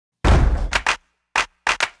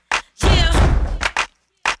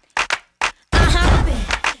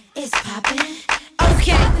Okay.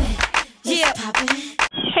 Yeah.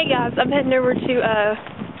 Hey guys, I'm heading over to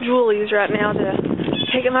Julie's right now to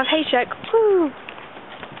pick up my paycheck. Woo!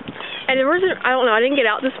 And the reason, I don't know, I didn't get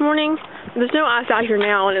out this morning. There's no ice out here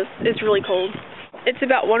now, and it's really cold. It's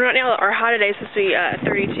about 1 right now. Our high today is supposed to be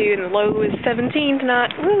 32, and the low is 17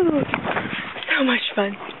 tonight. Woo! So much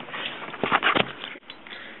fun.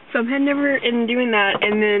 So I'm heading over and doing that,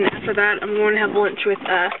 and then after that, I'm going to have lunch with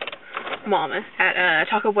Mama at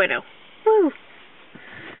Taco Bueno. Woo!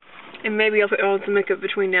 And maybe I'll put on some makeup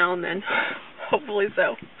between now and then. Hopefully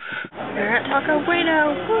so. We're at Taco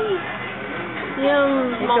Bueno. Woo!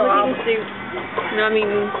 Yum! Mama's eating soup. No, I mean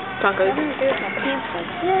tacos.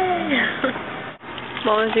 Yay!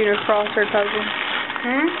 Mama's doing her crossword puzzle.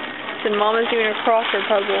 Then Mama's doing her crossword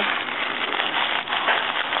puzzle.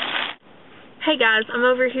 Hey guys, I'm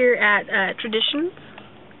over here at Traditions.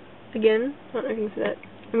 Again, I don't know if you can see that.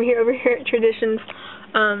 I'm over here at Traditions.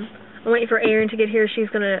 I'm waiting for Erin to get here. She's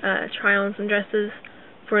gonna try on some dresses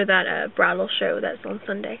for that bridal show that's on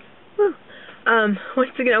Sunday. Woo!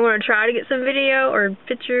 Once again, I'm gonna try to get some video or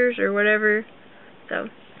pictures or whatever. So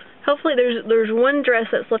hopefully there's one dress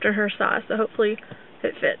that's left in her size. So hopefully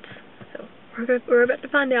it fits. So we're about to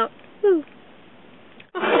find out. Woo!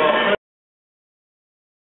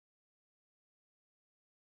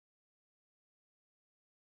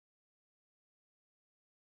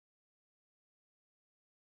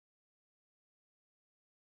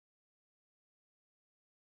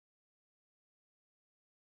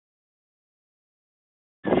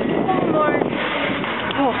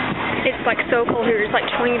 Oh, it's like so cold here. It's like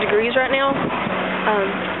 20 degrees right now.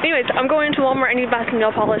 Anyways, I'm going into Walmart. I need to buy some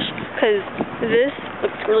nail polish because this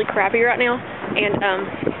looks really crappy right now. And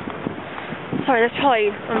sorry,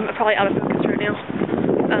 I'm probably out of focus right now.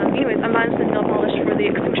 Anyways, I'm buying some nail polish for the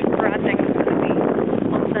Extinction Bride thing that's going to be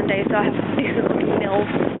on Sunday, so I have decent looking nails.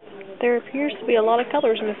 There appears to be a lot of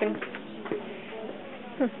colors missing.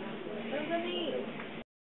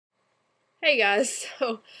 Hey guys,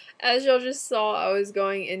 so as y'all just saw, I was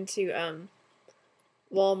going into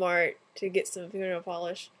Walmart to get some fingernail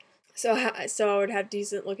polish, so I would have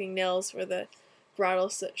decent looking nails for the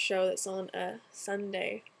bridal show that's on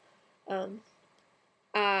Sunday.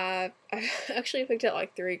 I actually picked out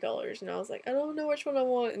like 3 colors, and I was like, I don't know which one I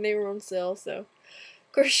want, and they were on sale. So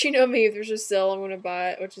of course, you know me, if there's a sale, I'm gonna buy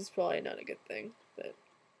it, which is probably not a good thing, but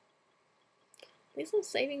at least I'm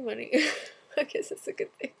saving money. I guess that's a good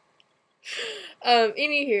thing.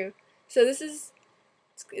 Anywho, so this is,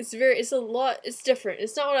 it's different.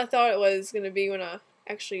 It's not what I thought it was gonna be when I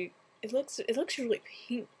actually, it looks really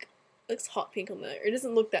pink. It looks hot pink on there. It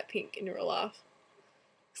doesn't look that pink in real life.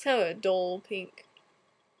 It's kind of a dull pink,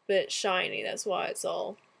 but it's shiny, that's why it's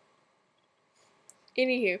all.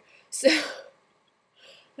 Anywho, so,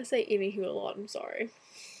 I say anywho a lot, I'm sorry.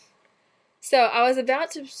 So, I was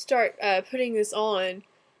about to start putting this on,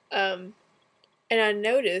 and I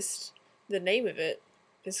noticed the name of it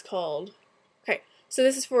is called, okay, so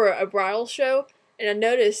this is for a bridal show, and I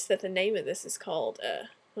noticed that the name of this is called, I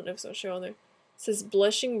don't know if it's going to show on there, it says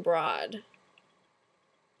Blushing Bride.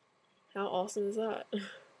 How awesome is that?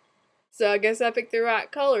 So I guess I picked the right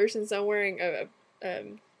color since I'm wearing a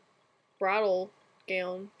bridal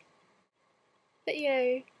gown. But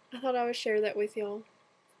yay, I thought I would share that with y'all.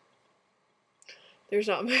 There's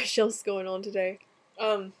not much else going on today.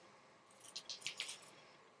 So,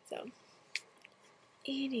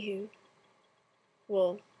 anywho,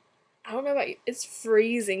 well, I don't know about you. It's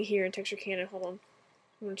freezing here in Texarkana. Hold on.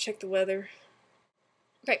 I'm going to check the weather.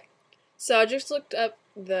 Okay, so I just looked up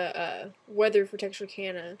the weather for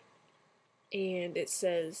Texarkana, and it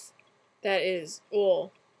says that is,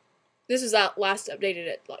 well, this was last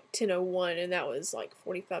updated at like 10:01, and that was like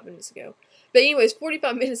 45 minutes ago. But anyways,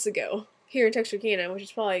 45 minutes ago, here in Texarkana, which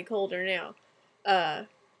is probably colder now,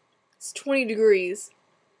 it's 20 degrees.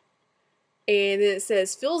 And then it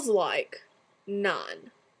says, feels like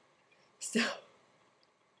 9. So,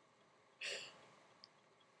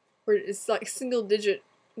 or it's like single digit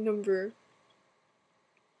number.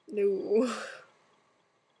 No.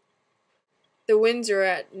 The winds are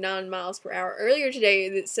at 9 miles per hour. Earlier today,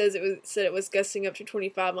 it said it was gusting up to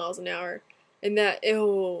 25 miles an hour. And that,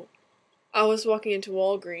 ew. I was walking into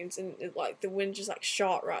Walgreens, and the wind just like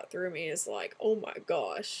shot right through me. It's like, oh my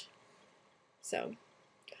gosh. So,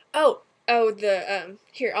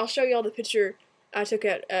 here, I'll show y'all the picture I took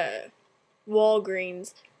at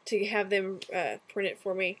Walgreens to have them print it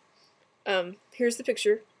for me. Here's the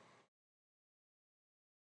picture.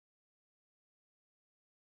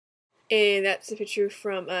 And that's a picture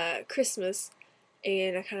from Christmas,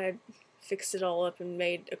 and I kind of fixed it all up and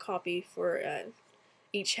made a copy for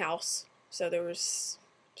each house. So there was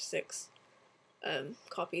 6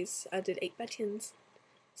 copies. I did 8x10s.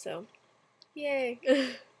 So, yay.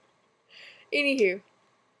 Anywho,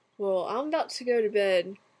 well, I'm about to go to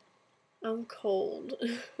bed. I'm cold.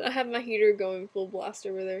 I have my heater going full blast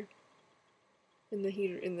over there. And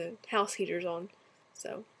the house heater's on.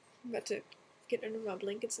 So, I'm about to get under my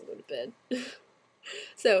blankets and go to bed.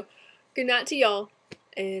 So, good night to y'all.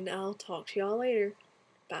 And I'll talk to y'all later.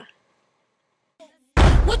 Bye.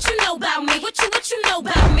 What you know about me? What you know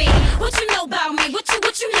about me? What you know about me? What you know?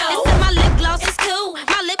 It's in my lip gloss, it's cool.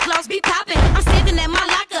 My lip gloss be